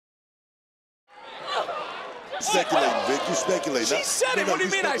Speculating, Vic. You're speculating. She said it. What do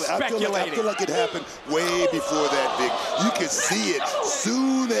you mean I speculated? I feel like it happened way before that, Vic. You can see it.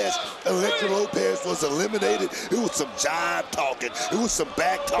 Soon as Elektra Lopez was eliminated, it was some jive talking. It was some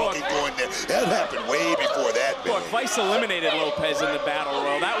back talking going there. That happened way before that, man. Look, Vice eliminated Lopez in the Battle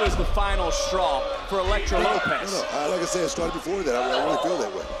Royal. That was the final straw for Elektra Lopez. No, like I said, it started before that. I really feel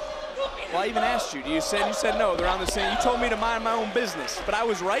that way. Well, I even asked you. You said no. They're on the same. You told me to mind my own business, but I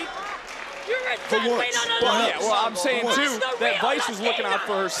was right. You're right. Well, I'm saying too that Vice was looking out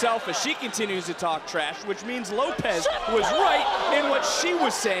for herself as she continues to talk trash, which means Lopez was right in what she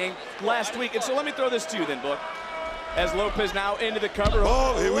was saying last week. And so let me throw this to you then, Book. As Lopez now into the cover.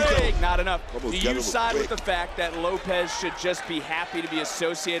 Oh, here we go. Not enough. Almost Do you side with the fact that Lopez should just be happy to be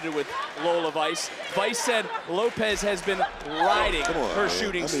associated with Lola Vice? Vice said Lopez has been riding her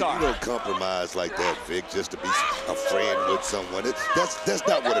shooting star. You don't compromise like that, Vic, just to be a friend with someone. That's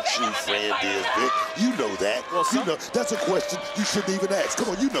not what a true friend is, Vic. You know that. Well, you know that's a question you shouldn't even ask. Come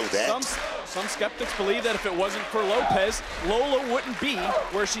on, you know that. Some skeptics believe that if it wasn't for Lopez, Lola wouldn't be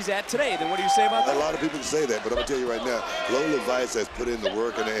where she's at today. Then what do you say about that? A lot of people can say that, but I'm going to tell you right now, Lola Vice has put in the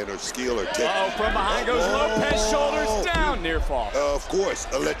work and her skill, her technique. Oh, from behind goes Lopez, shoulders down, near fall. Of course,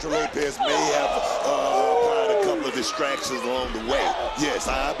 Elektra Lopez may have applied a couple of distractions along the way. Yes,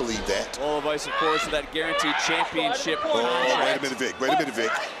 I believe that. Lola Vice, of course, with that guaranteed championship contract. Wait a minute, Vic. Wait a minute,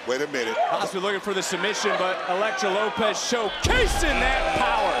 Vic. Wait a minute. Possibly looking for the submission, but Elektra Lopez showcasing that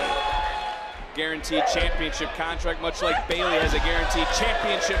power. Guaranteed championship contract, much like Bayley has a guaranteed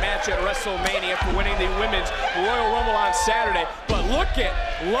championship match at WrestleMania for winning the Women's Royal Rumble on Saturday. But look at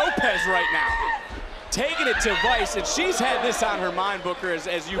Lopez right now, taking it to Vice, and she's had this on her mind, Booker,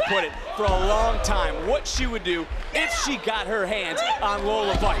 as you put it, for a long time, what she would do if she got her hands on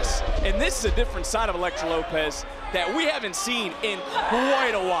Lola Vice. And this is a different side of Elektra Lopez that we haven't seen in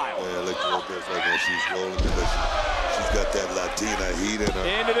quite a while. Yeah, Elektra Lopez right now, she's rolling because she's got that Latina heat in her.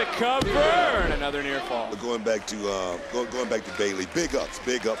 Into the cover, and another near fall. But going back to Bayley, big up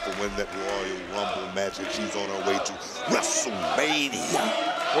for winning that Royal Rumble match, and she's on her way to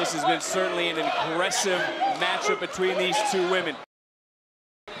WrestleMania. This has been certainly an aggressive matchup between these two women.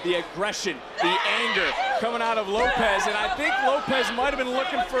 The aggression, the anger coming out of Lopez, and I think Lopez might have been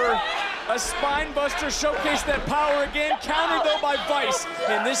looking for a spine buster, showcase that power again, countered though by Vice.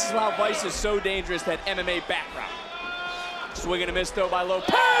 And this is how Vice is so dangerous, that MMA background. Swing and a miss though by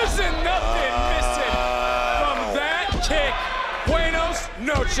Lopez, and nothing missing from that kick. Buenos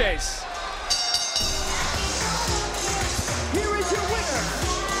noches. Here is your winner,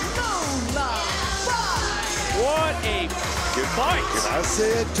 Lola. What a fight. Can I say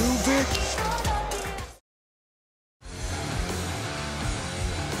it too, Vic?